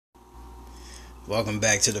Welcome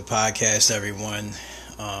back to the podcast, everyone.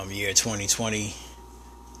 Year 2020.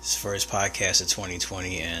 It's the first podcast of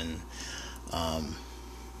 2020, and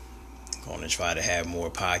going to try to have more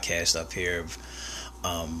podcasts up here,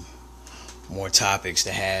 more topics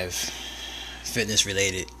to have fitness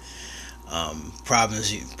related.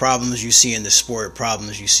 Problems you see in the sport,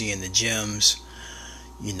 problems you see in the gyms,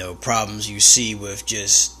 problems you see with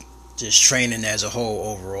just training as a whole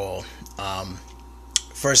overall.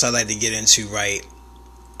 First, I'd like to get into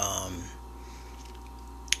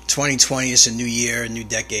 2020 is a new year, a new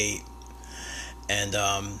decade, and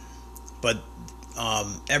but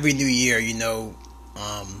every new year,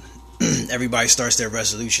 everybody starts their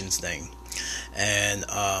resolutions thing, and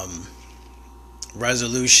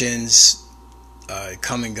resolutions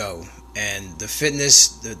come and go, and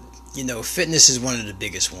fitness is one of the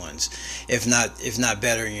biggest ones, if not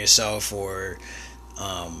bettering yourself, or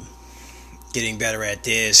getting better at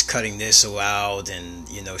this, cutting this out, and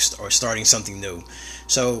or starting something new.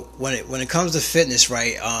 So when it comes to fitness,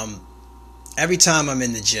 right? Every time I'm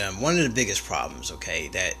in the gym, one of the biggest problems, okay,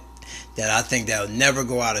 that I think that'll never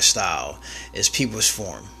go out of style is people's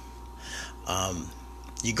form.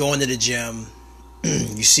 You go into the gym,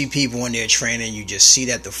 you see people when they're training, you just see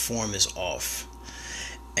that the form is off,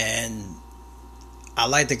 and I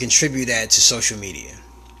like to contribute that to social media.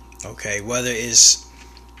 Okay, whether it's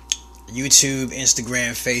YouTube,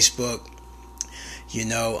 Instagram, Facebook,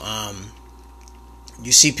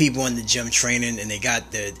 you see people in the gym training, and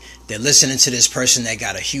they're listening to this person that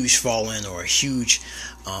got a huge following, or a huge,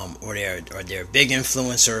 or they're a big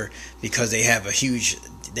influencer, because they got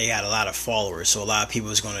a lot of followers. So a lot of people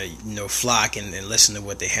is going to flock and listen to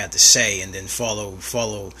what they have to say, and then follow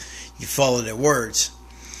their words.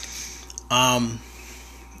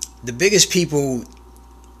 The biggest people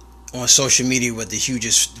on social media with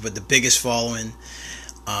the biggest following,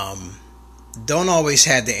 don't always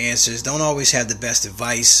have the answers, don't always have the best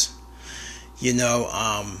advice. Even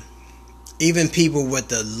people with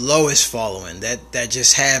the lowest following, that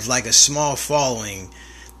just have like a small following,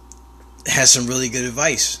 has some really good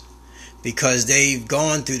advice, because they've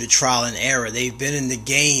gone through the trial and error. They've been in the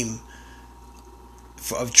game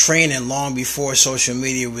of training long before social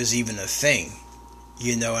media was even a thing.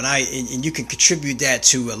 And you can contribute that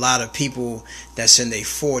to a lot of people that's in their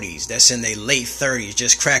 40s, that's in their late 30s,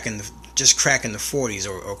 just cracking the 40s,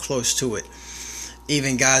 or close to it.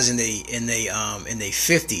 Even guys in their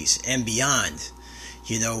 50s and beyond.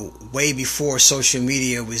 Way before social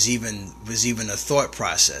media was even a thought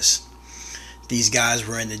process. These guys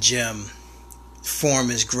were in the gym. Form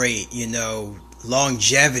is great.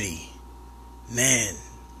 Longevity, man.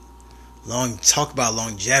 Talk about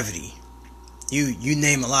longevity. You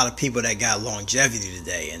name a lot of people that got longevity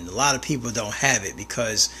today, and a lot of people don't have it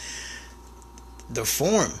because the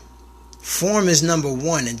form is number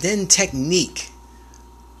one, and then technique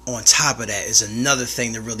on top of that is another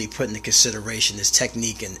thing to really put into consideration, is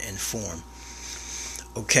technique and form.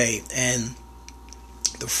 Okay, and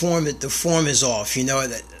the form is off.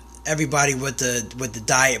 That everybody with the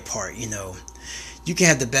diet part, you can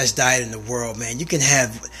have the best diet in the world, man. You can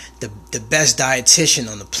have the best dietitian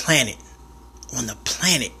on the planet.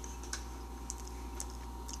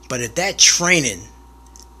 But if that training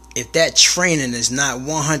is not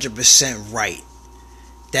 100% right,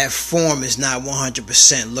 that form is not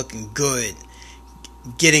 100% looking good,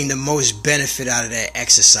 getting the most benefit out of that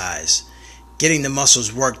exercise, getting the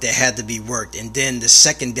muscles worked that had to be worked, and then the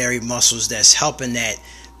secondary muscles that's helping that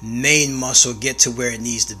main muscle get to where it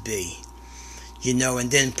needs to be,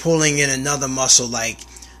 and then pulling in another muscle like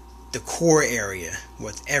the core area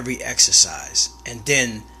with every exercise, and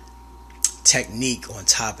then technique on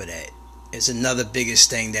top of that is another biggest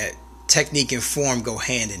thing. That technique and form go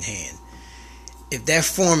hand in hand. If that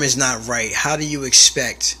form is not right, how do you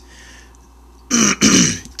expect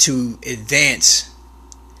to advance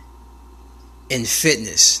in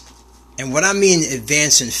fitness? And what I mean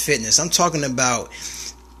advance in fitness, I'm talking about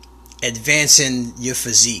advancing your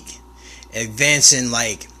physique, advancing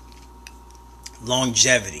like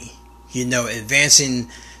longevity, advancing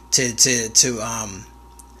to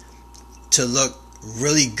look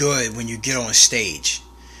really good when you get on stage,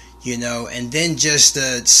 and then just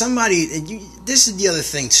this is the other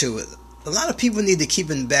thing too. A lot of people need to keep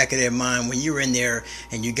in the back of their mind, when you're in there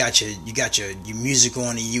and you got your music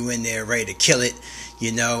on, and you in there ready to kill it,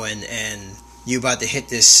 and you about to hit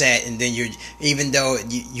this set, and then even though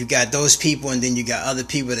you got those people, and then you got other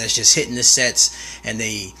people that's just hitting the sets, and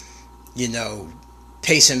they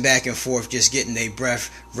pacing back and forth, just getting their breath,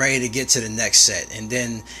 ready to get to the next set, and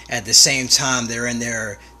then at the same time they're in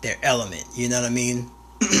their element. You know what I mean?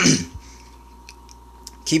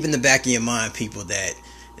 Keep in the back of your mind, people, that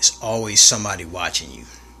it's always somebody watching you.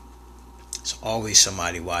 It's always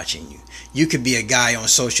somebody watching you. You could be a guy on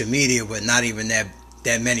social media with not even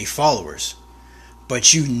that many followers,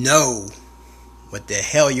 but you know what the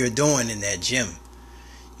hell you're doing in that gym.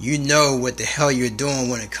 You know what the hell you're doing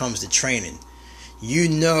when it comes to training. You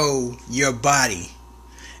know your body.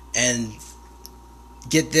 And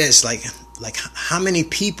get this, like how many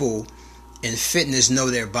people in fitness know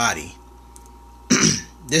their body?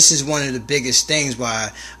 This is one of the biggest things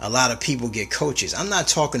why a lot of people get coaches. I'm not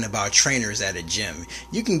talking about trainers at a gym.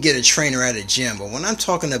 You can get a trainer at a gym, but when I'm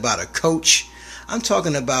talking about a coach, I'm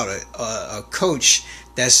talking about a coach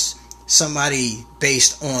that's somebody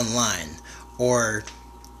based online or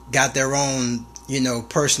got their own,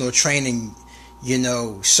 personal training,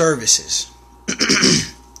 services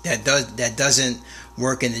that doesn't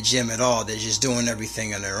work in the gym at all. They're just doing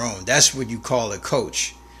everything on their own. That's what you call a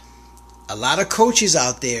coach. A lot of coaches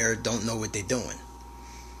out there don't know what they're doing.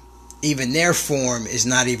 Even their form is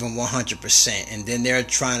not even 100%. And then they're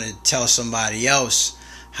trying to tell somebody else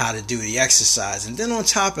how to do the exercise. And then on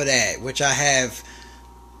top of that, which I have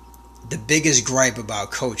the biggest gripe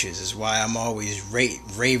about coaches, is why I'm always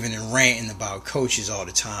raving and ranting about coaches all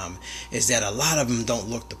the time, is that a lot of them don't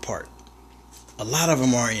look the part. A lot of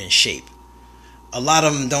them aren't in shape. A lot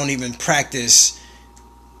of them don't even practice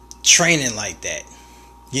training like that.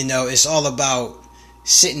 It's all about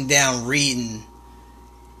sitting down reading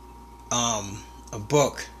a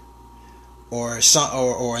book or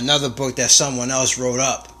another book that someone else wrote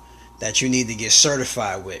up that you need to get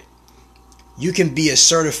certified with. You can be a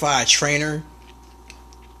certified trainer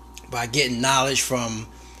by getting knowledge from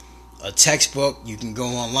a textbook. You can go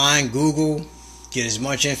online, Google, get as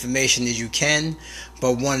much information as you can.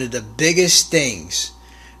 But one of the biggest things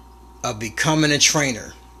of becoming a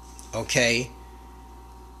trainer,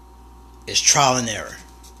 is trial and error.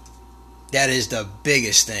 That is the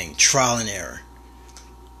biggest thing, trial and error.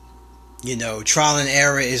 Trial and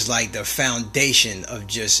error is like the foundation of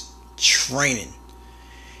just training.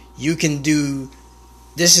 You can do,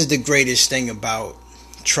 this is the greatest thing about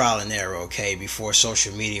trial and error, before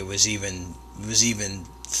social media was even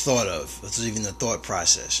thought of, was even the thought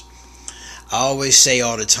process. I always say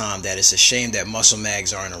all the time that it's a shame that muscle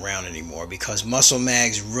mags aren't around anymore, because muscle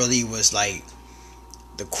mags really was like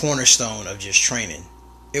the cornerstone of just training.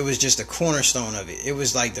 It was just the cornerstone of it. It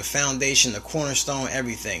was like the foundation, the cornerstone,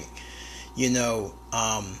 everything.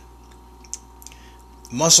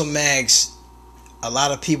 Muscle mags, a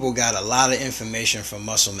lot of people got a lot of information from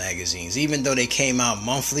muscle magazines, even though they came out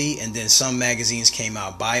monthly, and then some magazines came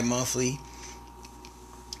out bi-monthly.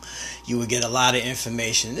 You would get a lot of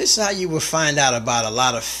information. This is how you would find out about a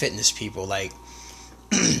lot of fitness people. Like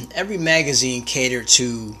every magazine catered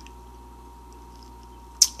to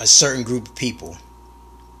a certain group of people,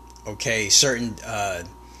 certain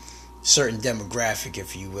demographic,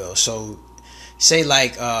 if you will. So say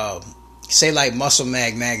like Muscle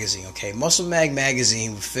Mag magazine. Muscle Mag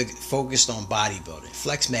magazine focused on bodybuilding.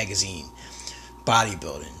 Flex magazine,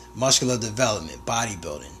 bodybuilding. Muscular development,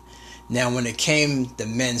 bodybuilding. Now when it came to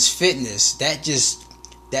men's fitness, that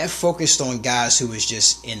focused on guys who was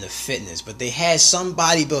just in the fitness, but they had some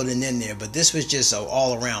bodybuilding in there, but this was just an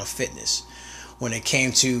all-around fitness. When it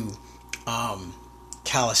came to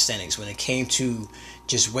calisthenics, when it came to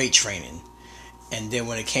just weight training, and then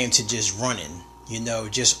when it came to just running,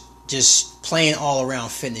 just plain all around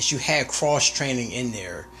fitness, you had cross training in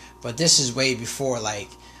there. But this is way before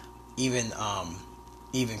even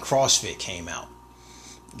CrossFit came out.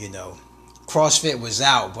 CrossFit was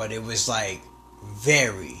out, but it was like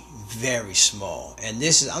very, very small. And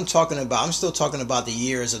I'm still talking about the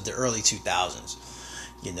years of the early 2000s.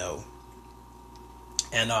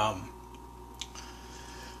 And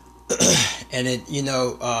and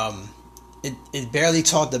it barely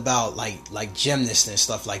talked about like gymnasts and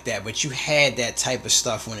stuff like that, but you had that type of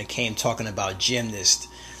stuff when it came talking about gymnasts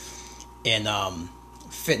in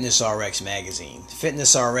Fitness RX magazine.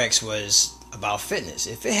 Fitness RX was about fitness.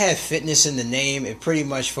 If it had fitness in the name, it pretty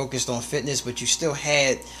much focused on fitness, but you still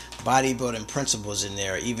had bodybuilding principles in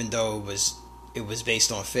there, even though it was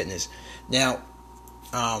based on fitness. Now,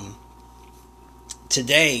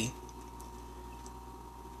 today,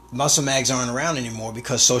 muscle mags aren't around anymore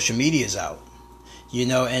because social media is out.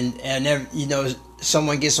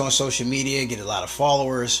 Someone gets on social media, get a lot of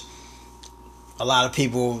followers. A lot of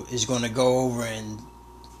people is going to go over and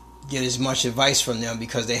get as much advice from them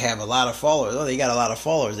because they have a lot of followers. Oh, they got a lot of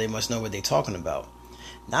followers, they must know what they're talking about.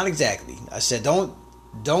 Not exactly. I said don't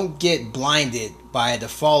get blinded by the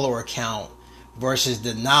follower count versus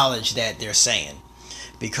the knowledge that they're saying,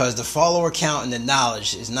 because the follower count and the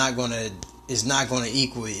knowledge is not going is not going to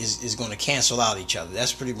equal, is going to cancel out each other.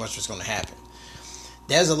 That's pretty much what's going to happen.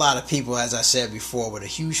 There's a lot of people, as I said before, with a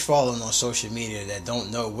huge following on social media that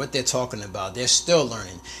don't know what they're talking about. They're still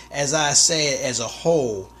learning. As I say, as a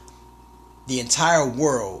whole, the entire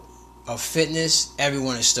world of fitness,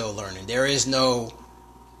 everyone is still learning. There is no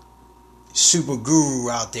super guru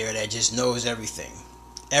out there that just knows everything.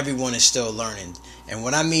 Everyone is still learning. And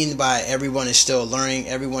what I mean by everyone is still learning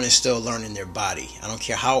their body. I don't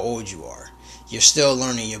care how old you are. You're still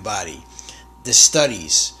learning your body. The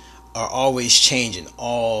studies are always changing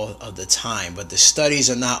all of the time, but the studies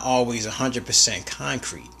are not always 100%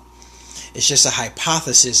 concrete. It's just a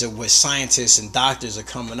hypothesis of what scientists and doctors are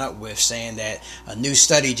coming up with, saying that a new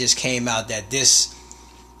study just came out that this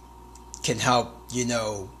can help,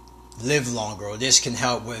 live longer, or this can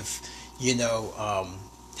help with,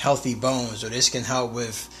 healthy bones, or this can help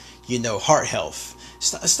with, heart health.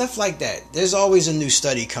 Stuff like that. There's always a new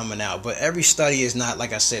study coming out, but every study is not,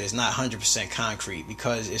 like I said, it's not 100% concrete,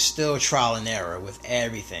 because it's still trial and error with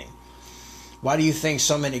everything. Why do you think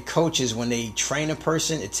so many coaches, when they train a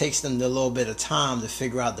person, it takes them a little bit of time to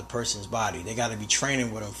figure out the person's body? They got to be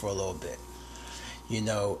training with them for a little bit.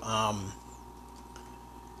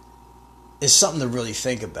 It's something to really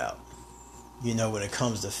think about, when it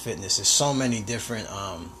comes to fitness. There's so many different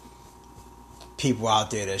people out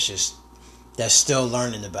there that's still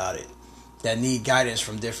learning about it, that need guidance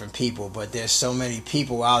from different people. But there's so many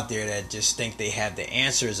people out there that just think they have the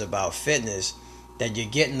answers about fitness, that you're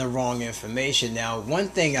getting the wrong information. Now, one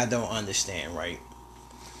thing I don't understand, right,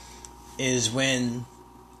 is when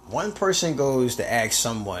one person goes to ask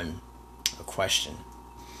someone a question,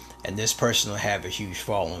 and this person will have a huge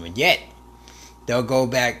following, and yet they'll go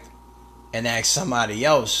back and ask somebody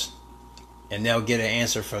else, and they'll get an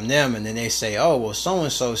answer from them, and then they say, oh, well,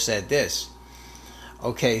 so-and-so said this.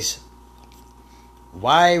 Okay, so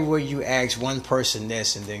why would you ask one person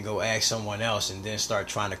this and then go ask someone else and then start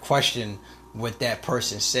trying to question what that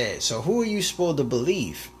person said? So who are you supposed to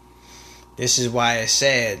believe? This is why I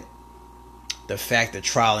said the fact of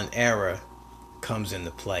trial and error comes into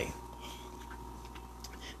play.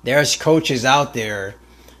 There's coaches out there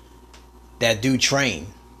that do train,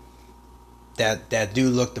 that do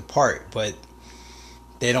look the part, but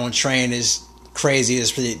they don't train as crazy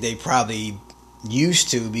as they probably used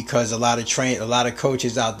to, because a lot of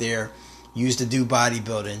coaches out there used to do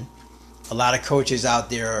bodybuilding. A lot of coaches out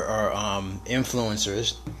there are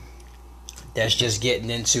influencers that's just getting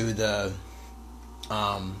into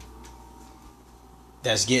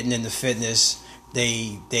fitness.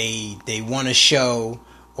 They want to show,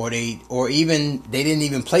 or they didn't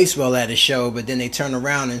even place well at a show, but then they turn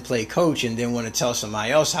around and play coach and then want to tell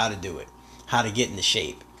somebody else how to do it, how to get into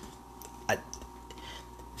shape.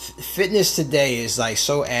 Fitness today is like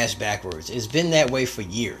so ass backwards. It's been that way for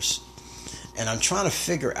years, and I'm trying to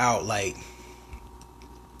figure out, like,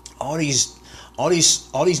 all these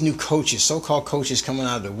new coaches, so-called coaches, coming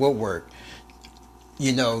out of the woodwork,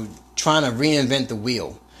 trying to reinvent the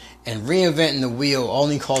wheel, and reinventing the wheel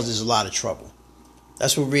only causes a lot of trouble.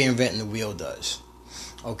 That's what reinventing the wheel does.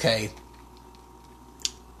 Okay.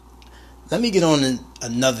 Let me get on to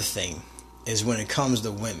another thing, is when it comes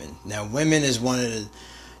to women. Now, women is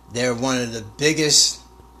they're one of the biggest,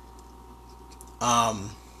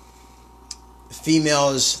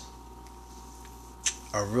 females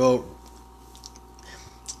are real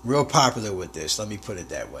popular with this. Let me put it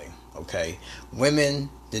that way. Okay. Women,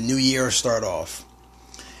 the new year start off,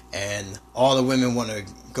 and all the women want to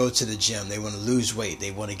go to the gym. They want to lose weight.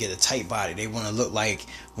 They want to get a tight body. They want to look like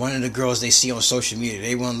one of the girls they see on social media.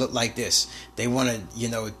 They want to look like this. They want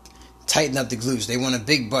to, tighten up the glutes. They want a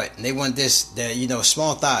big butt, and they want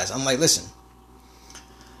small thighs. I'm like, listen,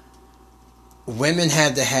 women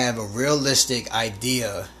have to have a realistic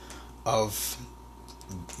idea of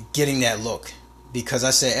getting that look, because I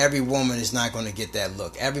said every woman is not going to get that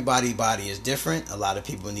look. Everybody's body is different. A lot of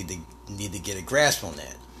people need to get a grasp on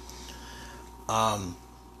that.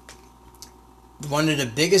 One of the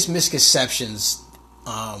biggest misconceptions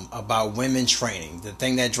about women training, the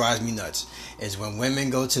thing that drives me nuts, is when women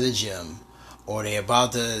go to the gym, or they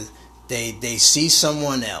see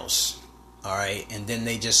someone else, all right, and then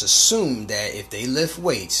they just assume that if they lift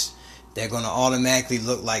weights, they're going to automatically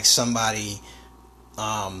look like somebody,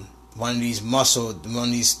 one of these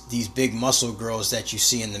big muscle girls that you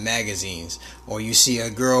see in the magazines, or you see a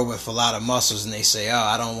girl with a lot of muscles and they say, oh,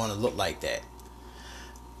 I don't want to look like that.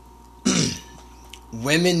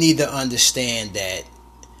 Women need to understand that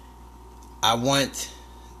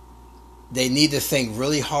they need to think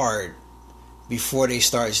really hard before they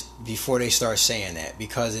start saying that,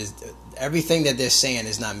 because everything that they're saying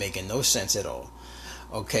is not making no sense at all.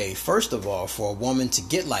 Okay, first of all, for a woman to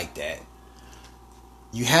get like that,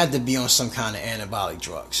 you had to be on some kind of anabolic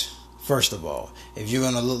drugs. First of all, if you're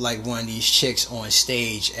gonna look like one of these chicks on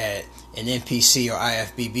stage at an NPC or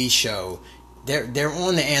IFBB show, they're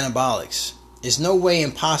on the anabolics. There's no way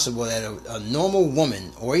impossible that a normal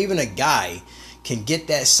woman or even a guy can get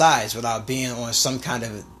that size without being on some kind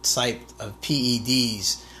of type of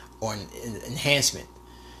PEDs or enhancement.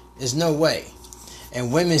 There's no way.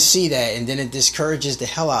 And women see that, and then it discourages the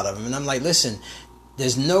hell out of them. And I'm like, listen,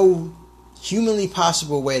 there's no humanly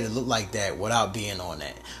possible way to look like that without being on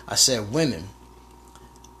that. I said, women,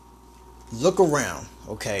 look around,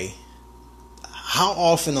 okay? How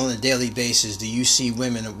often on a daily basis do you see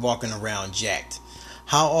women walking around jacked?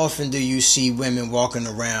 How often do you see women walking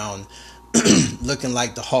around looking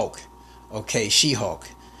like the Hulk? Okay, She-Hulk.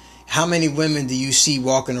 How many women do you see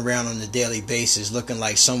walking around on a daily basis looking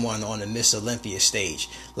like someone on the Miss Olympia stage?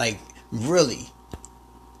 Like, really?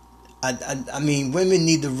 I mean, women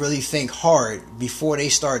need to really think hard before they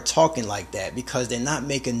start talking like that, because they're not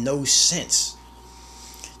making no sense.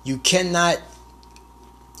 You cannot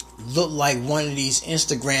look like one of these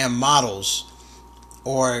Instagram models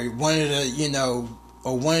or one of the,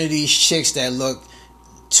 or one of these chicks that look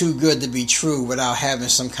too good to be true without having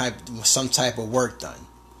some type of work done.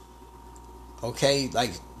 Okay,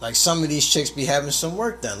 like some of these chicks be having some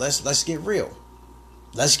work done. Let's get real.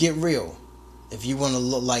 Let's get real. If you want to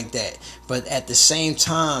look like that. But at the same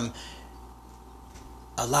time,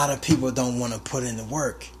 a lot of people don't want to put in the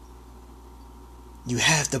work. You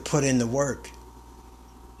have to put in the work.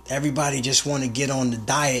 Everybody just want to get on the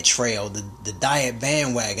diet trail, the diet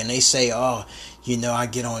bandwagon. They say, oh, I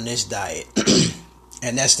get on this diet.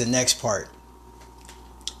 And that's the next part,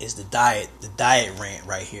 is the diet rant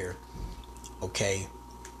right here. Okay?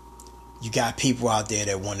 You got people out there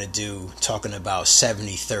that want to talking about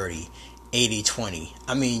 70-30. 80-20.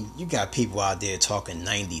 I mean, you got people out there talking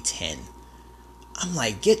 90-10. I'm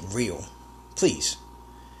like, get real. Please.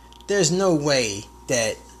 There's no way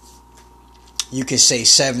that you can say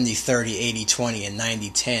 70-30, 80-20, and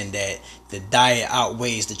 90-10 that the diet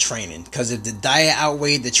outweighs the training. Because if the diet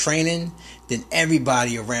outweighed the training, then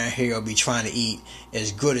everybody around here will be trying to eat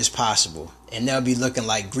as good as possible. And they'll be looking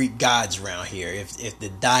like Greek gods around here if the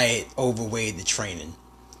diet overweighed the training.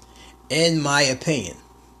 In my opinion,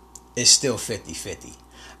 it's still 50-50.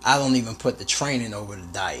 I don't even put the training over the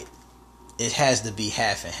diet. It has to be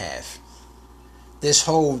half and half. That's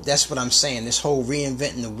what I'm saying, this whole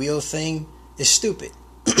reinventing the wheel thing is stupid.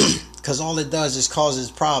 Because all it does is causes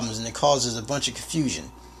problems, and it causes a bunch of confusion.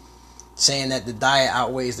 Saying that the diet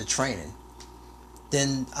outweighs the training.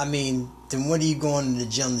 Then what are you going to the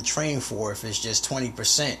gym to train for if it's just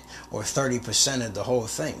 20% or 30% of the whole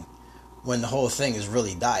thing? When the whole thing is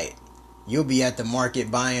really diet. You'll be at the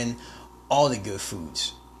market buying all the good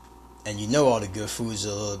foods. And all the good foods are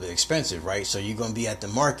a little bit expensive, right? So you're going to be at the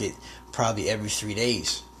market probably every 3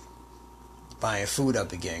 days buying food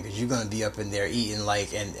up again. Because you're going to be up in there eating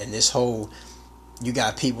and this whole, you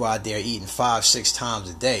got people out there eating 5-6 times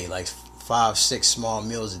a day. Like 5-6 small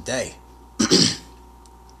meals a day.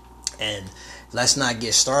 And let's not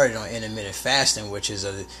get started on intermittent fasting, which is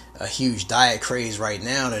a huge diet craze right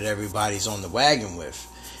now that everybody's on the wagon with.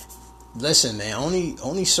 Listen, man,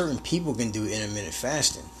 only certain people can do intermittent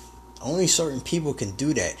fasting. Only certain people can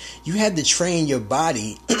do that. You had to train your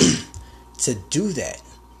body to do that.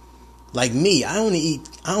 Like me, I only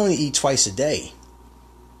eat twice a day,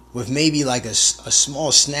 with maybe like a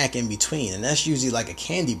small snack in between, and that's usually like a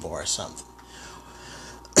candy bar or something.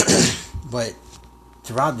 But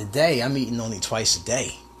throughout the day, I'm eating only twice a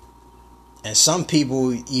day. And some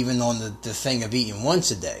people even on the thing of eating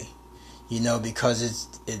once a day, because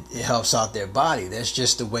it helps out their body. That's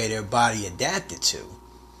just the way their body adapted to.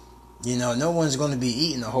 No one's going to be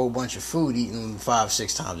eating a whole bunch of food, eating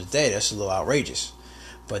 5-6 times a day. That's a little outrageous.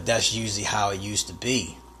 But that's usually how it used to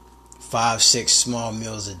be. 5-6 small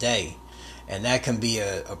meals a day. And that can be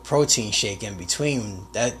a protein shake in between.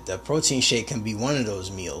 The protein shake can be one of those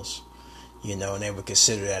meals. And they would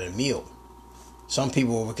consider that a meal. Some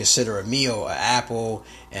people would consider a meal an apple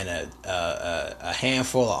and a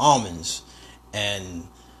handful of almonds and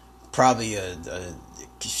probably a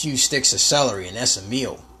few sticks of celery, and that's a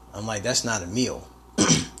meal. I'm like, that's not a meal.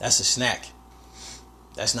 That's a snack.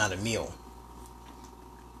 That's not a meal.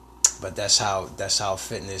 But that's how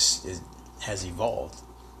fitness has evolved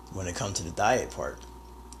when it comes to the diet part.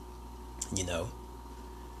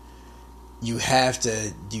 You have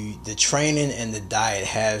to do the training, and the diet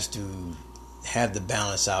has to have to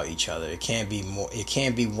balance out each other. It can't be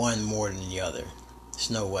one more than the other. There's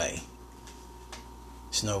no way.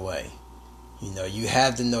 You know, you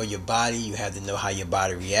have to know your body. You have to know how your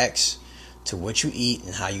body reacts to what you eat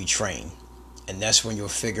and how you train. And that's when you'll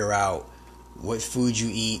figure out what food you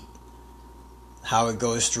eat, how it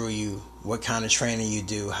goes through you, what kind of training you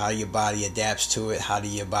do, how your body adapts to it, how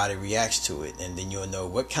your body reacts to it. And then you'll know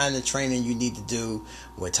what kind of training you need to do,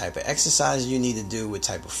 what type of exercise you need to do, what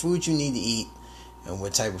type of food you need to eat, and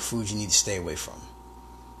what type of food you need to stay away from.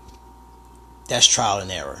 That's trial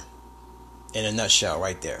and error. In a nutshell,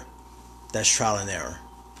 right there. That's trial and error.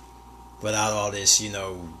 Without all this,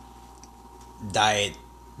 diet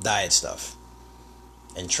stuff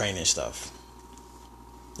and training stuff.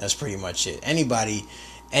 That's pretty much it. Anybody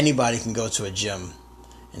can go to a gym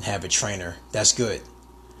and have a trainer. That's good.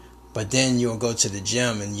 But then you'll go to the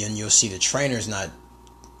gym and you'll see the trainer's not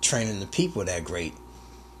training the people that great.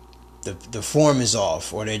 The form is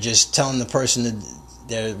off, or they're just telling the person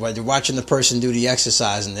they're watching the person do the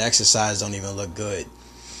exercise, and the exercise don't even look good.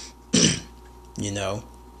 You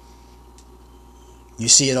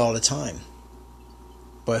see it all the time.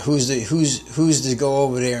 But who's to go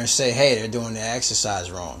over there and say, hey, they're doing the exercise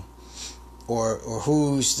wrong? Or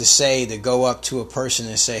who's to say to go up to a person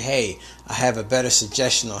and say, hey, I have a better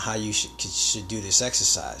suggestion on how you should do this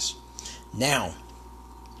exercise. Now,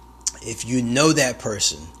 if you know that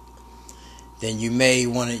person, then you may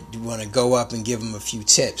want to go up and give them a few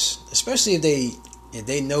tips, especially if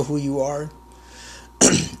they know who you are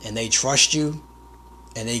and they trust you,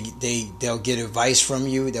 and they'll get advice from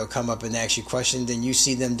you. They'll come up and ask you questions. Then you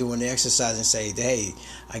see them doing the exercise and say, hey,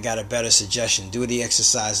 I got a better suggestion. Do the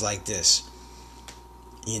exercise like this.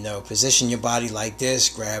 Position your body like this.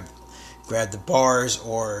 Grab the bars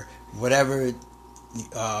or whatever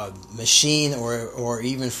machine or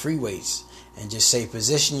even free weights, and just say,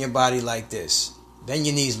 position your body like this. Bend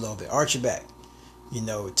your knees a little bit. Arch your back.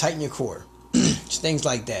 Tighten your core. Things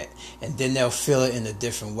like that. And then they'll feel it in a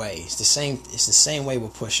different way. It's the same way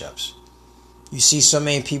with push-ups. You see so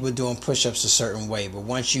many people doing push-ups a certain way, but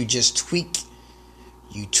once you just tweak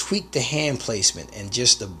the hand placement and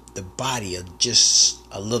just the body just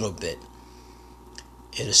a little bit,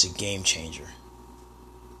 it is a game changer.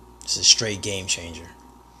 It's a straight game changer.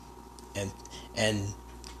 And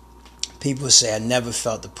people say, I never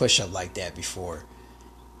felt the push-up like that before.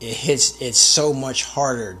 It's so much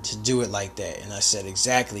harder to do it like that. And I said,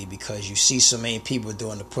 exactly, because you see so many people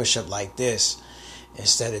doing the push-up like this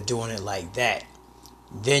instead of doing it like that.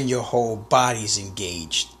 Then your whole body's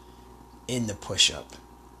engaged in the push-up,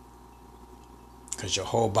 because your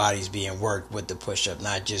whole body's being worked with the push-up,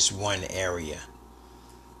 not just one area.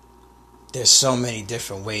 There's so many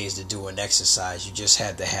different ways to do an exercise. You just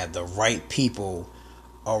have to have the right people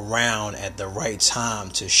around at the right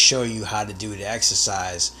time to show you how to do the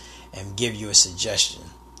exercise and give you a suggestion.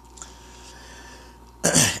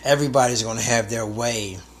 Everybody's going to have their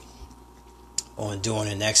way on doing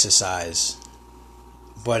an exercise,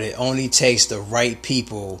 but it only takes the right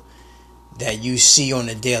people that you see on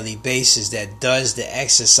a daily basis that does the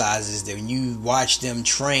exercises. That when you watch them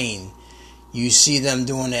train, you see them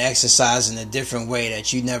doing the exercise in a different way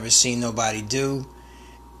that you never seen nobody do.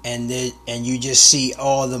 And you just see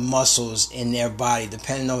all the muscles in their body,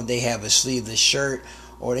 depending on if they have a sleeveless shirt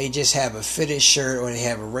or they just have a fitted shirt or they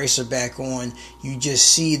have a racer back on. You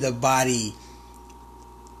just see the body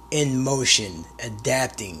in motion,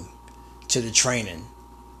 adapting to the training.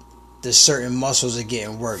 The certain muscles are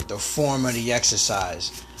getting worked, the form of the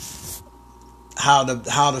exercise, how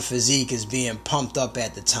the physique is being pumped up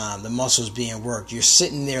at the time, the muscles being worked. You're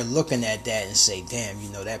sitting there looking at that and say, damn,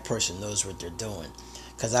 that person knows what they're doing.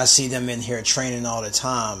 Because I see them in here training all the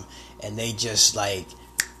time, and they just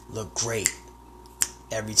look great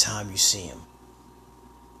every time you see them.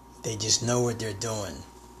 They just know what they're doing,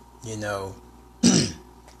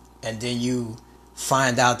 And then you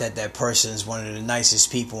find out that person is one of the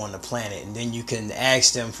nicest people on the planet, and then you can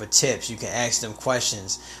ask them for tips. You can ask them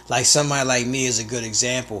questions. Like somebody like me is a good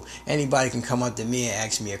example. Anybody can come up to me and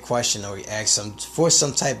ask me a question or ask them for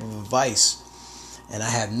some type of advice, and I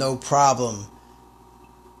have no problem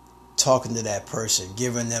talking to that person,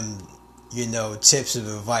 giving them, tips of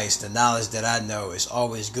advice. The knowledge that I know is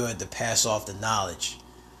always good to pass off the knowledge.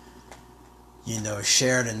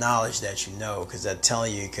 Share the knowledge that you know, because I'm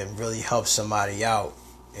telling you, it can really help somebody out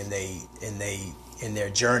in their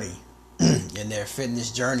journey, in their fitness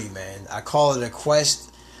journey, man. I call it a quest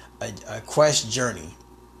journey.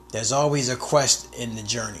 There's always a quest in the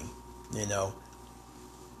journey,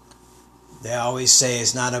 They always say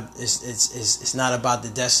it's not about the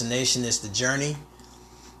destination, it's the journey.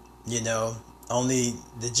 Only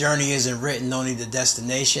the journey isn't written, only the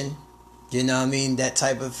destination. You know what I mean? That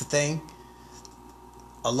type of thing.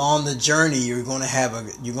 along the journey, you're going to have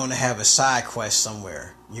a side quest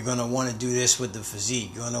somewhere. You're going to want to do this with the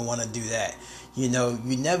physique. You're going to want to do that. You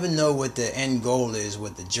never know what the end goal is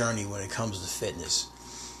with the journey when it comes to fitness.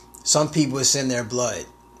 Some people, it's in their blood,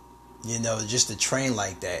 just to train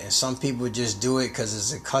like that. And some people just do it because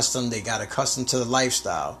it's they got accustomed to the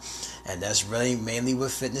lifestyle. And that's really mainly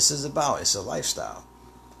what fitness is about. It's a lifestyle.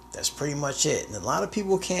 That's pretty much it. And a lot of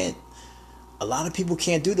people can't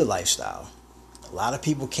do the lifestyle. A lot of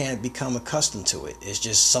people can't become accustomed to it. It's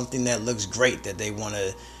just something that looks great that they want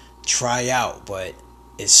to try out, but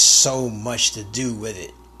it's so much to do with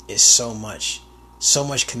it. It's so much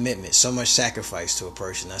commitment, so much sacrifice to a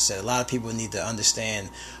person. I said a lot of people need to understand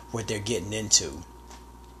what they're getting into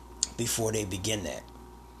before they begin that.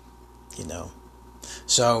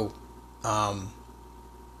 So I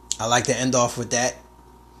like to end off with that.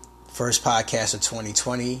 First podcast of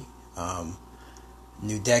 2020,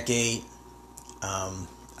 new decade. I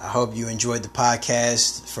hope you enjoyed the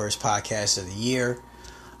podcast, first podcast of the year.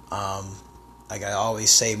 Like I always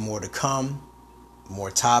say, more to come, more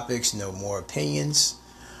topics, more opinions.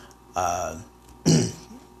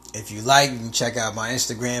 If you like, you can check out my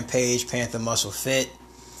Instagram page, Panther Muscle Fit.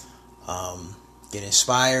 Get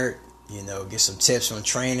inspired, get some tips on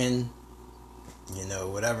training,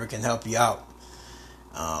 whatever can help you out.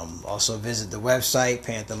 Also visit the website,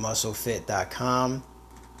 panthermusclefit.com.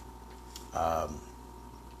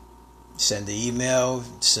 Send the email,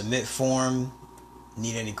 submit form.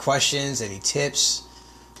 Need any questions, any tips,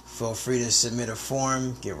 feel free to submit a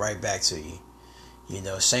form, get right back to you.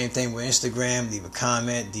 Same thing with Instagram, leave a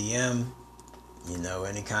comment, DM,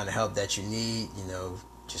 any kind of help that you need,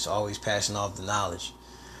 just always passing off the knowledge.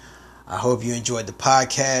 I hope you enjoyed the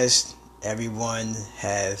podcast. Everyone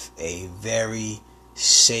have a very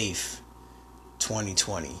safe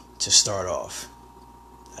 2020 to start off.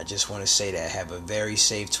 I just want to say that. Have a very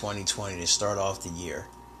safe 2020 to start off the year.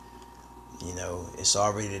 It's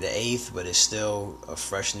already the 8th, but it's still a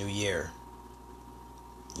fresh new year.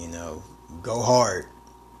 Go hard.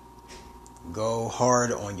 Go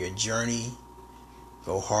hard on your journey.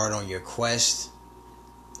 Go hard on your quest.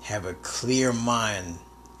 Have a clear mind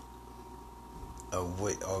of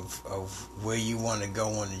where you want to go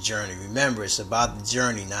on the journey. Remember, it's about the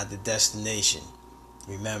journey, not the destination.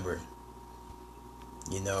 Remember.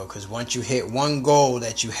 Because once you hit one goal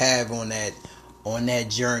that you have on that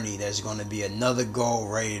journey, there's going to be another goal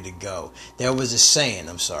ready to go. There was a saying.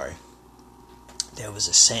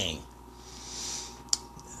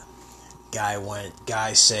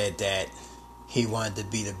 Guy said that he wanted to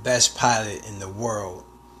be the best pilot in the world,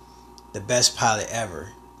 the best pilot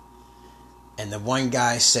ever. And the one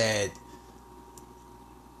guy said,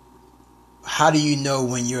 how do you know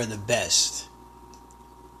when you're the best?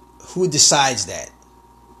 Who decides that?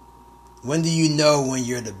 When do you know when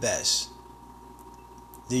you're the best?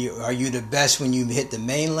 Are you the best when you hit the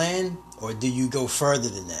mainland, or do you go further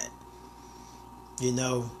than that?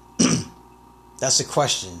 That's a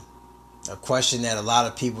question. A question that a lot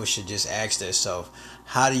of people should just ask themselves.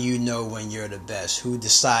 How do you know when you're the best? Who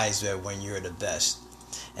decides that when you're the best?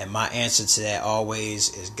 And my answer to that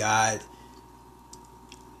always is God,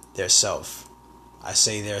 their self. I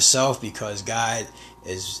say their self because God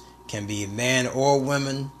can be man or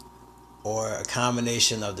woman, or a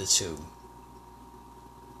combination of the two.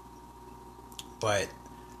 But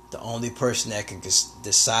the only person that can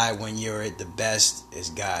decide when you're at the best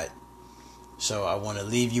is God. So I want to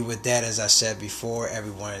leave you with that. As I said before,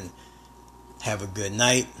 everyone have a good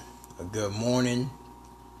night, a good morning,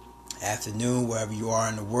 afternoon, wherever you are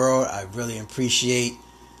in the world. I really appreciate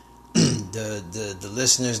the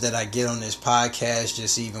listeners that I get on this podcast.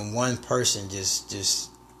 Just even one person just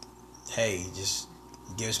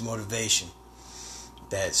gives motivation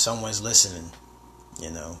that someone's listening.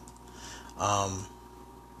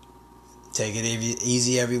 Take it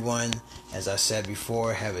easy, everyone. As I said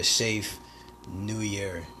before, have a safe new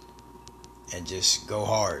year and just go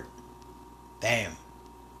hard. Bam.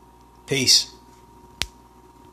 Peace.